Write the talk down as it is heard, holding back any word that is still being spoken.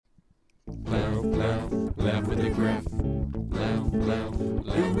Laugh, laugh, laugh with the graph. Laugh, laugh,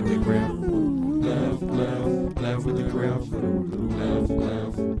 laugh with the graph. Laugh, laugh, laugh with the graph. Laugh,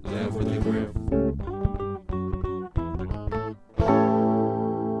 laugh, laugh with the graph.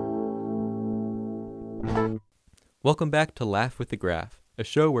 Welcome back to Laugh with the Graph, a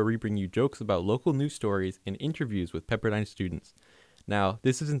show where we bring you jokes about local news stories and interviews with Pepperdine students. Now,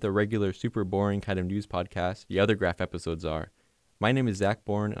 this isn't the regular super boring kind of news podcast the other Graph episodes are. My name is Zach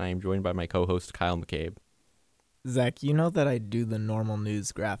Bourne, and I am joined by my co-host Kyle McCabe. Zach, you know that I do the normal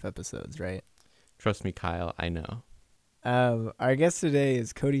news Graph episodes, right? Trust me, Kyle, I know. Our guest today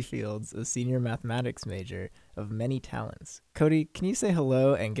is Kody Fields, a senior mathematics major of many talents. Kody, can you say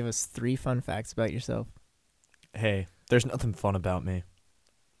hello and give us 3 fun facts about yourself? Hey, there's nothing fun about me.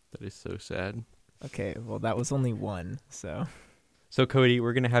 That is so sad. Okay, well, that was only one, so... So, Kody,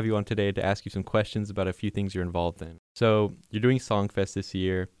 we're going to have you on today to ask you some questions about a few things you're involved in. So, you're doing Songfest this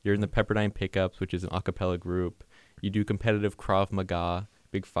year. You're in the Pepperdine Pickups, which is an a cappella group. You do competitive Krav Maga,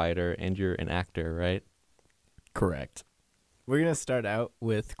 big fighter, and you're an actor, right? Correct. We're going to start out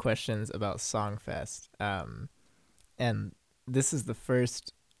with questions about Songfest. And this is the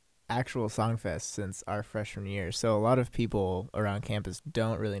first actual Songfest since our freshman year. So, a lot of people around campus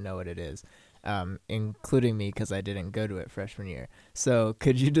don't really know what it is. Including me because I didn't go to it freshman year. So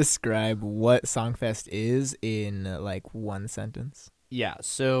could you describe what Songfest is in like one sentence? Yeah,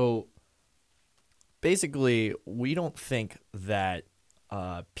 so basically, we don't think that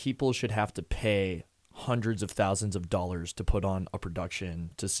people should have to pay hundreds of thousands of dollars to put on a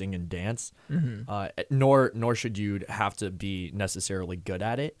production to sing and dance, nor should you have to be necessarily good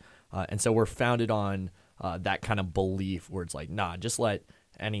at it. And so we're founded on that kind of belief where it's like, nah, just let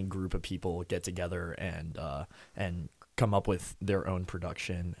any group of people get together and come up with their own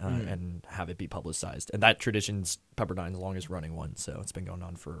production and have it be publicized. And that tradition's Pepperdine's longest running one, so it's been going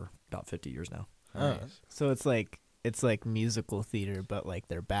on for about 50 years now. Nice. So it's like musical theater, but like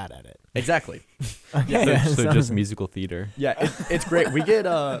they're bad at it. Exactly. Okay, So just musical theater. Yeah, it's great. We get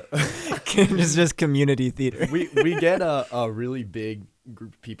it's just community theater. we get a really big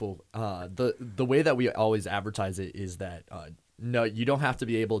group of people. The way that we always advertise it is that no, you don't have to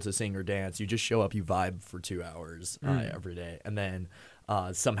be able to sing or dance. You just show up, you vibe for 2 hours every day. And then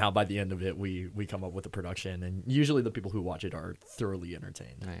somehow by the end of it, we come up with a production. And usually the people who watch it are thoroughly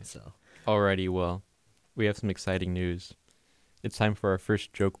entertained. Nice. So. Alrighty, well, we have some exciting news. It's time for our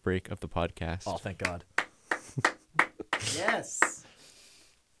first joke break of the podcast. Oh, thank God. Yes.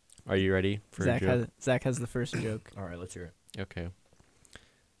 Are you ready for a joke? Zach has the first joke. All right, let's hear it. Okay.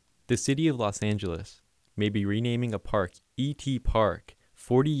 The city of Los Angeles may be renaming a park E.T. Park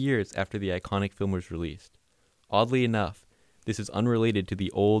 40 years after the iconic film was released. Oddly enough, this is unrelated to the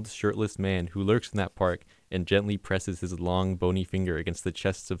old, shirtless man who lurks in that park and gently presses his long, bony finger against the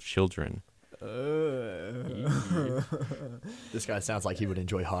chests of children. This guy sounds like he would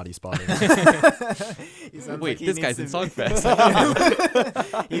enjoy hottie spotting. Wait, this guy's in Songfest.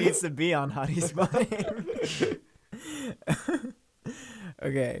 He needs to be on Hottie Spotting.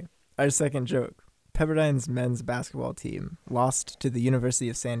 Okay, our second joke. Pepperdine's men's basketball team lost to the University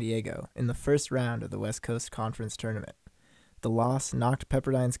of San Diego in the first round of the West Coast Conference Tournament. The loss knocked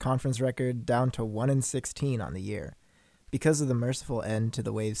Pepperdine's conference record down to 1-16 on the year. Because of the merciful end to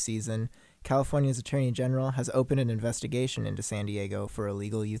the Wave season, California's Attorney General has opened an investigation into San Diego for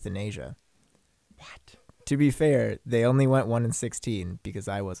illegal euthanasia. What? To be fair, they only went 1-16 because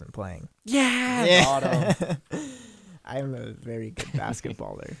I wasn't playing. Yeah! I'm a very good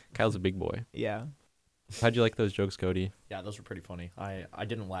basketballer. Kyle's a big boy. Yeah. How'd you like those jokes, Kody? Yeah, those were pretty funny. I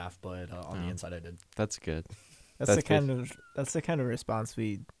didn't laugh, but on the inside I did. That's good. That's the kind of response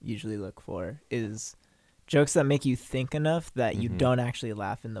we usually look for, is jokes that make you think enough that you don't actually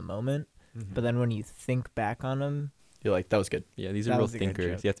laugh in the moment, but then when you think back on them, you're like, that was good. Yeah, these are That real was a good thinkers.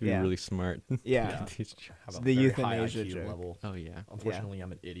 joke. You have to be Yeah. really smart. yeah. Have a The very euthanasia high IQ joke. level. Oh, yeah. Unfortunately,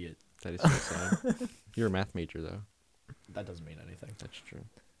 I'm an idiot. That is so sad. You're a math major, though. That doesn't mean anything. That's true.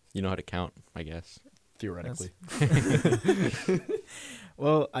 You know how to count, I guess. Theoretically.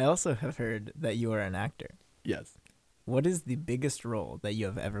 Well, I also have heard that you are an actor. Yes. What is the biggest role that you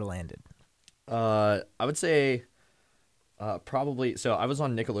have ever landed? I would say probably. So I was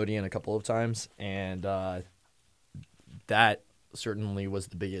on Nickelodeon a couple of times, and that certainly was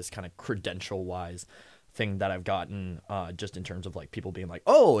the biggest kind of credential-wise thing that I've gotten, just in terms of like people being like,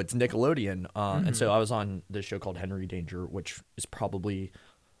 "Oh, it's Nickelodeon," and so I was on this show called Henry Danger, which is probably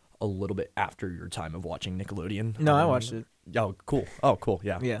a little bit after your time of watching Nickelodeon. No, I watched it. Oh, cool. Oh, cool.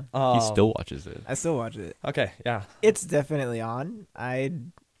 Yeah. Yeah. He still watches it. I still watch it. Okay. Yeah. It's definitely on.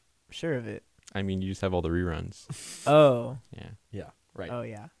 I'm sure of it. I mean, you just have all the reruns. Oh. Yeah. Yeah. Right. Oh,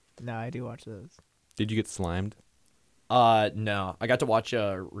 yeah. No, I do watch those. Did you get slimed? No. I got to watch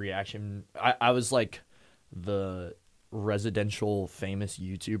a reaction. I was like the residential famous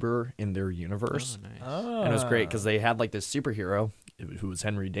YouTuber in their universe. Oh, nice. Oh. And it was great because they had like this superhero who was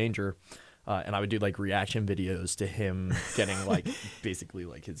Henry Danger. And I would do like reaction videos to him getting like basically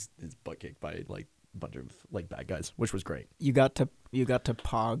like his butt kicked by like a bunch of like bad guys, which was great. You got to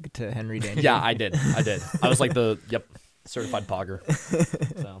pog to Henry Danger. Yeah, I did. I was like certified pogger.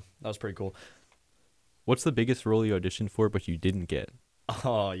 So that was pretty cool. What's the biggest role you auditioned for but you didn't get?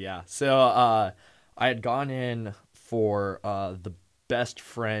 Oh yeah. So I had gone in for the best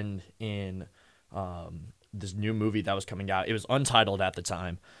friend in this new movie that was coming out. It was untitled at the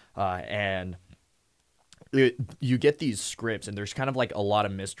time, and you get these scripts, and there's kind of like a lot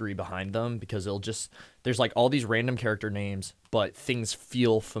of mystery behind them because there's like all these random character names, but things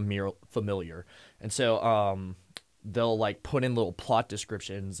feel familiar, and so they'll like put in little plot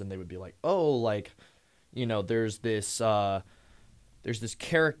descriptions, and they would be like, oh, like, you know, there's this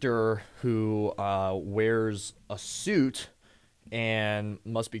character who wears a suit and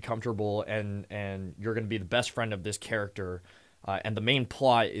must be comfortable, and you're going to be the best friend of this character. And the main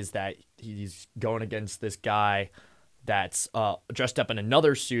plot is that he's going against this guy that's dressed up in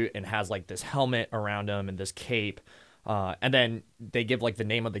another suit and has like this helmet around him and this cape. And then they give like the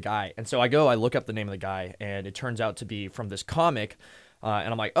name of the guy. And so I look up the name of the guy, and it turns out to be from this comic.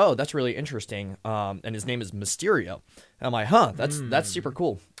 And I'm like, oh, that's really interesting. And his name is Mysterio. And I'm like, huh, that's super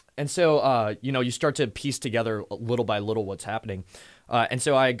cool. And so, you start to piece together little by little what's happening. And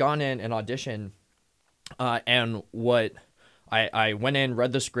so I had gone in and auditioned, and I went in,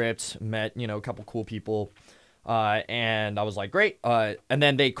 read the script, met, a couple cool people, and I was like, great. And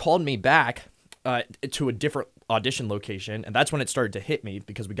then they called me back to a different audition location, and that's when it started to hit me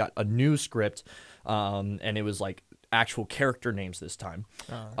because we got a new script, and it was like actual character names this time.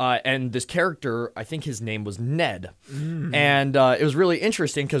 And this character, I think his name was Ned. And it was really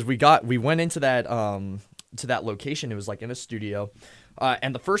interesting because we went into that location. It was like in a studio.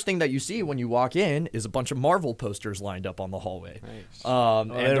 And the first thing that you see when you walk in is a bunch of Marvel posters lined up on the hallway. Nice.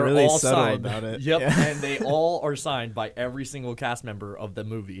 And they're really all subtle signed. about it. Yep. Yeah. And they all are signed by every single cast member of the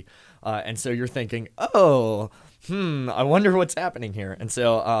movie. And so you're thinking, oh, I wonder what's happening here. And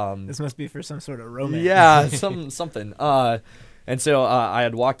so This must be for some sort of romance. yeah, something. And so I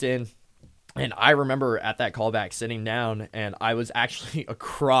had walked in, and I remember at that callback sitting down, and I was actually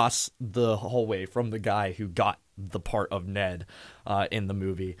across the hallway from the guy who got the part of Ned in the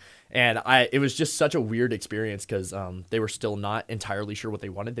movie. And it was just such a weird experience because they were still not entirely sure what they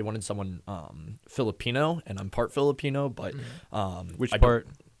wanted. They wanted someone Filipino, and I'm part Filipino, but Which part?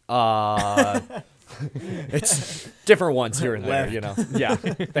 It's different ones here and there, Yeah,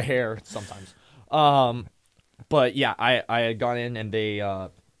 the hair sometimes. But yeah, I had gone in, and they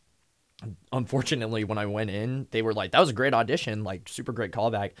unfortunately, when I went in, they were like, that was a great audition, like super great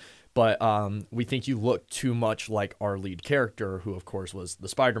callback, but we think you look too much like our lead character, who of course was the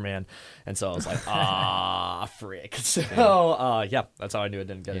Spider-Man. And so I was like, frick. So yeah, that's how I knew I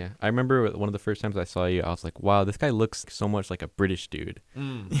didn't get it. I remember one of the first times I saw you, I was like, wow, this guy looks so much like a British dude.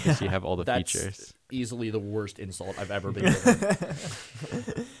 Because you have all the That's features. easily the worst insult I've ever been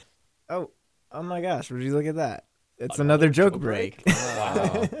given. Oh my gosh! Would you look at that? It's another joke break.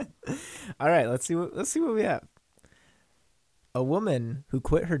 Wow. All right, let's see what we have. A woman who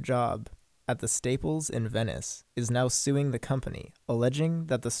quit her job at the Staples in Venice is now suing the company, alleging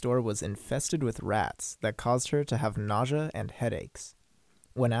that the store was infested with rats that caused her to have nausea and headaches.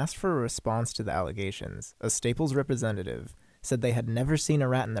 When asked for a response to the allegations, a Staples representative said they had never seen a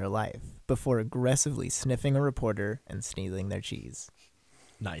rat in their life before aggressively sniffing a reporter and stealing their cheese.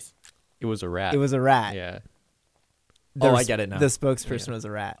 Nice. It was a rat. It was a rat. Yeah. I get it now. The spokesperson was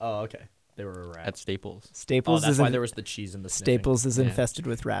a rat. Oh, okay. They were a rat. At Staples. Staples that's is why there was the cheese in the sniffing. Staples is Yeah. infested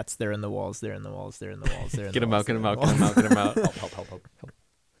with rats. They're in the walls. They're in the walls. They're in the walls. They're in Get the him walls. out, get him they're in out, the get him out, get him out. Help.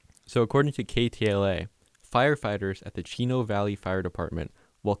 So according to KTLA, firefighters at the Chino Valley Fire Department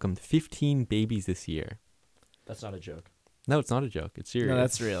welcomed 15 babies this year. That's not a joke. No, it's not a joke. It's serious. No,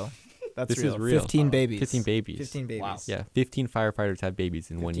 that's real. That's This real. is real. 15 babies. 15 babies. 15 babies. Wow. Yeah, 15 firefighters had babies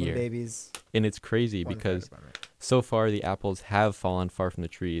in 1 year. Babies. And it's crazy One because fire department. so far the apples have fallen far from the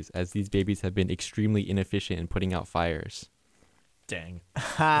trees as these babies have been extremely inefficient in putting out fires. Dang.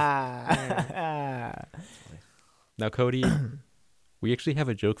 Ha. Now, Cody, we actually have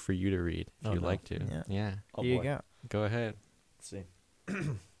a joke for you to read if Oh, you'd no. like to. Yeah. Yeah. Oh, Here boy. you go. Go ahead. Let's see. Okay.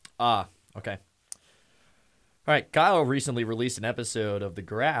 All right. Kyle recently released an episode of The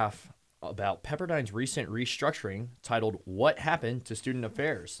Graph about Pepperdine's recent restructuring titled What Happened to Student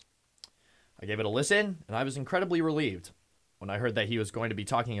Affairs. I gave it a listen, and I was incredibly relieved. when I heard that he was going to be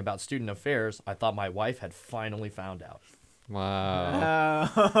talking about student affairs, I thought my wife had finally found out. Wow.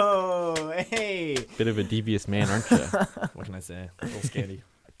 Oh, hey. Bit of a devious man, aren't you? What can I say? A little scanty.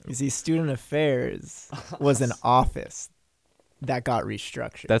 You see, student affairs was an office that got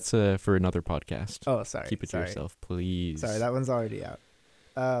restructured. That's for another podcast. Oh, sorry. Keep it sorry. to yourself, please. Sorry, that one's already out.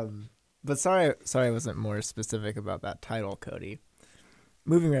 But sorry I wasn't more specific about that title, Kody.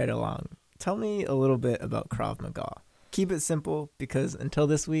 Moving right along, tell me a little bit about Krav Maga. Keep it simple, because until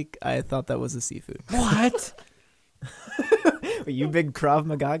this week, I thought that was a seafood. What? Are you a big Krav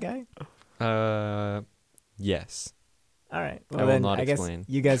Maga guy? Yes. All right. I Well, will then not I guess explain.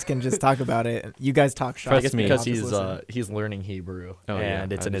 you guys can just talk about it. You guys talk shop. Trust me. Because I'll just he's learning Hebrew, Oh, yeah,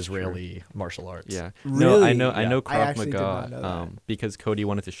 and it's an that is true. Israeli martial arts. Yeah. Really? No, I know I Krav actually did not know Maga that. because Kody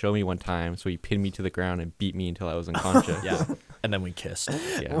wanted to show me one time, so he pinned me to the ground and beat me until I was unconscious. Yeah. And then we kissed.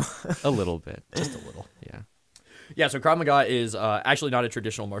 Yeah. A little bit. Just a little. Yeah. Yeah, so Krav Maga is actually not a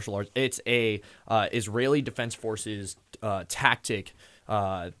traditional martial arts. It's a Israeli Defense Forces tactic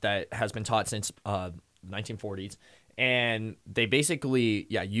that has been taught since 1940s. And they basically,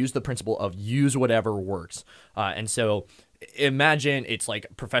 use the principle of use whatever works. And so imagine it's like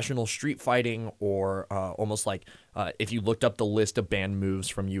professional street fighting, or almost like if you looked up the list of banned moves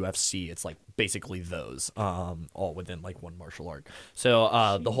from UFC, it's like basically those, all within like one martial art.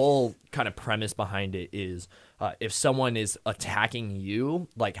 So the whole kind of premise behind it is if someone is attacking you,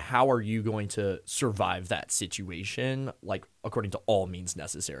 like how are you going to survive that situation, like according to all means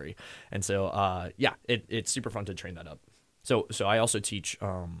necessary. And so it's super fun to train that up. So I also teach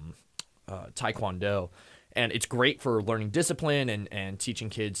Taekwondo. And it's great for learning discipline and teaching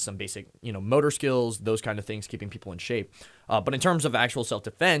kids some basic, motor skills, those kind of things, keeping people in shape. But in terms of actual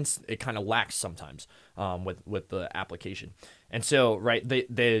self-defense, it kind of lacks sometimes with the application. And so, right,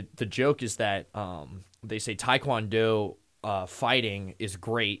 the joke is that they say Taekwondo fighting is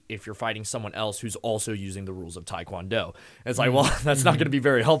great if you're fighting someone else who's also using the rules of Taekwondo. And it's like, well, that's not going to be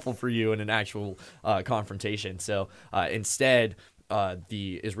very helpful for you in an actual confrontation. So instead,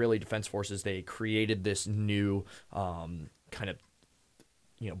 the Israeli Defense Forces, they created this new kind of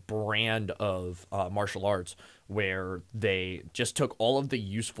brand of martial arts where they just took all of the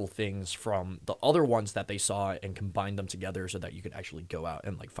useful things from the other ones that they saw and combined them together so that you could actually go out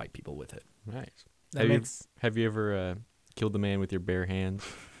and like fight people with it. Nice. That Have you ever killed a man with your bare hands?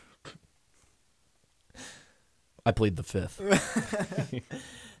 I plead the fifth.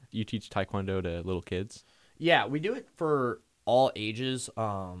 You teach Taekwondo to little kids? Yeah, we do it for all ages.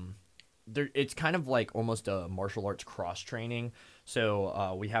 It's kind of like almost a martial arts cross training.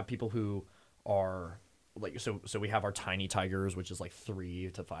 So we have people who are like, so we have our tiny tigers, which is like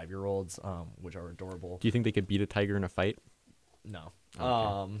 3 to 5 year olds, which are adorable. Do you think they could beat a tiger in a fight? No.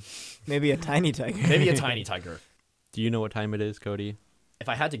 Okay. Maybe a tiny tiger. Maybe a tiny tiger. Do you know what time it is, Kody? If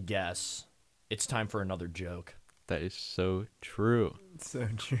I had to guess, it's time for another joke. That is so true. So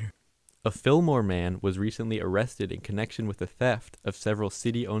true. A Fillmore man was recently arrested in connection with the theft of several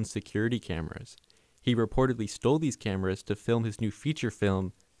city-owned security cameras. He reportedly stole these cameras to film his new feature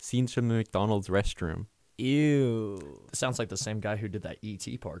film, Scenes from the McDonald's Restroom. Ew. Sounds like the same guy who did that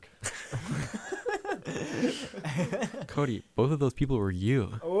E.T. park. Kody, both of those people were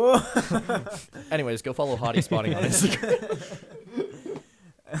you. Anyways, go follow Hottie Spotting on Instagram.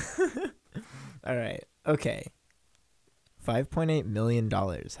 All right. Okay. $5.8 million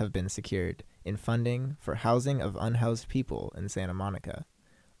have been secured in funding for housing of unhoused people in Santa Monica.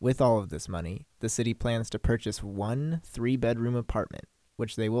 With all of this money, the city plans to purchase one 3-bedroom apartment,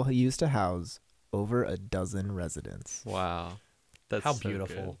 which they will use to house over a dozen residents. Wow. That's How so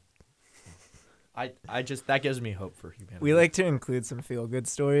beautiful. good. I just, that gives me hope for humanity. We like to include some feel-good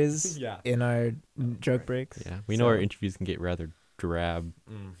stories Yeah. in our joke breaks. Yeah, we know our interviews can get rather drab.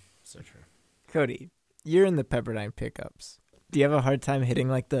 So true. Cody, you're in the Pepperdine pickups. Do you have a hard time hitting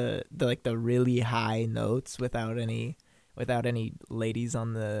like the really high notes without any ladies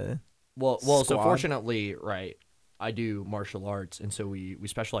on the Well, so squad? fortunately, right, I do martial arts, and so we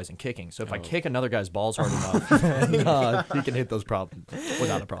specialize in kicking. So if I Oh. kick another guy's balls hard enough, he can hit those problems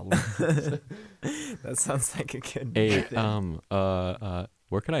without a problem. That sounds like a good Hey, thing.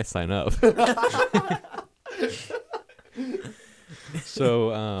 where can I sign up?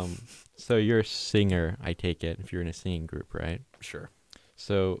 So you're a singer, I take it, if you're in a singing group, right? Sure.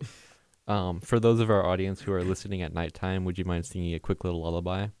 So, for those of our audience who are listening at nighttime, would you mind singing a quick little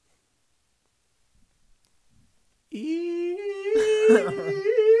lullaby?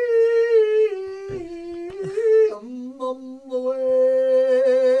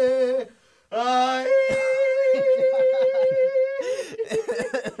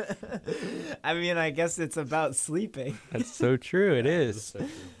 I mean, I guess it's about sleeping. That's so true. It is. So true.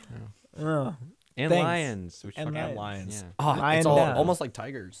 Oh, And Thanks. lions. Which And And lions. lions. Yeah. Ah, Lion it's all, down. almost like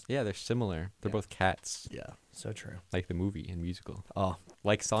tigers. Yeah, they're similar. They're Yeah. both cats, Yeah, so true. like the movie and musical, Oh,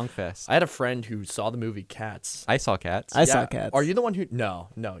 like Songfest. I had a friend who saw the movie Cats. I saw cats. I saw cats. Are you the one who? No.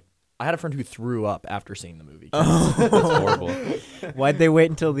 I had a friend who threw up after seeing the movie. Oh. That's horrible. Why'd they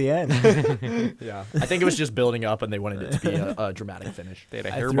wait until the end? Yeah, I think it was just building up, and they wanted it to be a dramatic finish. They had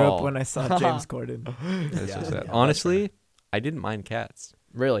a I threw up hairball. when I saw James Corden. That's Yeah. so sad. Yeah, Honestly, I didn't mind cats.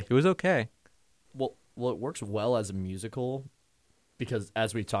 Really? It was okay. Well, it works well as a musical because,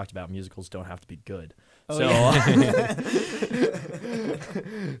 as we talked about, musicals don't have to be good. Oh, so, yeah.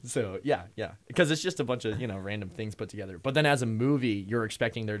 so yeah, because it's just a bunch of random things put together. But then, as a movie, you're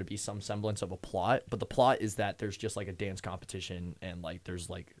expecting there to be some semblance of a plot. But the plot is that there's just like a dance competition, and like there's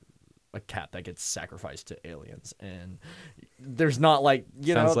like a cat that gets sacrificed to aliens, and there's not like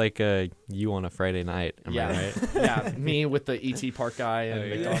Sounds like you on a Friday night. Am I right? Yeah, me with the ET Park guy and Oh,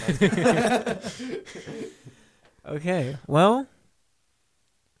 yeah. McDonald's. Okay, well,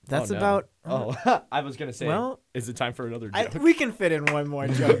 that's Oh, no. about. Oh, I was gonna say. Well, is it time for another joke? we can fit in one more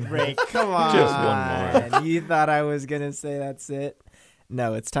joke break. Come on. Just one more. You thought I was going to say that's it?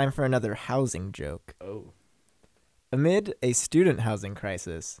 No, it's time for another housing joke. Oh. Amid a student housing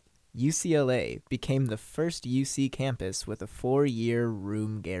crisis, UCLA became the first UC campus with a 4-year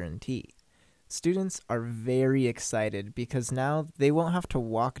room guarantee. Students are very excited because now they won't have to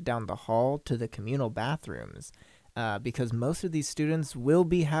walk down the hall to the communal bathrooms because most of these students will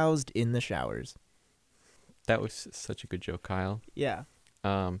be housed in the showers. That was such a good joke, Kyle. Yeah.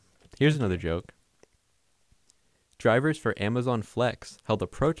 Here's another joke. Drivers for Amazon Flex held a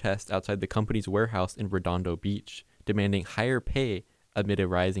protest outside the company's warehouse in Redondo Beach, demanding higher pay amid a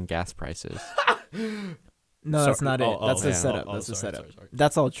rise in gas prices. No, that's not it. That's the yeah. setup. Oh, That's the sorry, setup. sorry.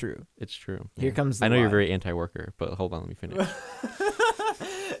 That's all true. It's true. Here comes the I know you're lie. very anti-worker, but hold on, let me finish.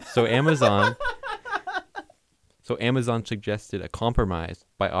 So Amazon suggested a compromise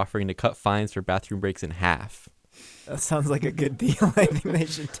by offering to cut fines for bathroom breaks in half. That sounds like a good deal. I think they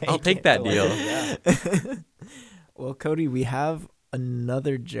should take I'll take it. that deal. Yeah. Well, Kody, we have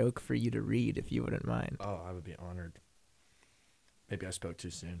another joke for you to read, if you wouldn't mind. Oh, I would be honored. Maybe I spoke too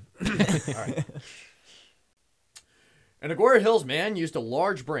soon. All right. An Agoura Hills man used a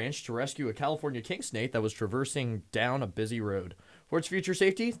large branch to rescue a California king snake that was traversing down a busy road. For its future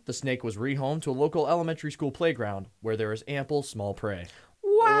safety, the snake was rehomed to a local elementary school playground where there is ample small prey.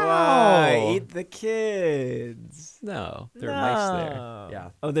 Wow! Eat the kids. No, there are mice there. No. Yeah.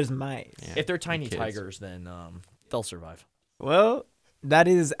 Oh, there's mice. Yeah. If they're tiny kids. tigers, then they'll survive. Well, that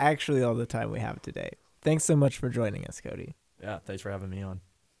is actually all the time we have today. Thanks so much for joining us, Kody. Yeah, thanks for having me on.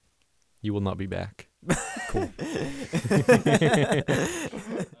 You will not be back. Cool.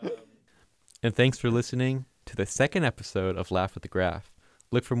 And thanks for listening to the second episode of Laugh with the Graph.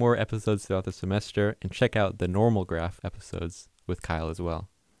 Look for more episodes throughout the semester and check out the normal Graph episodes with Kyle as well.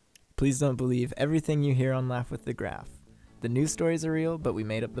 Please don't believe everything you hear on Laugh with the Graph. The news stories are real, but we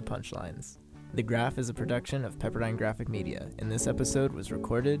made up the punchlines. The Graph is a production of Pepperdine Graphic Media, and this episode was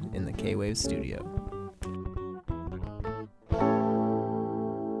recorded in the K-Wave studio.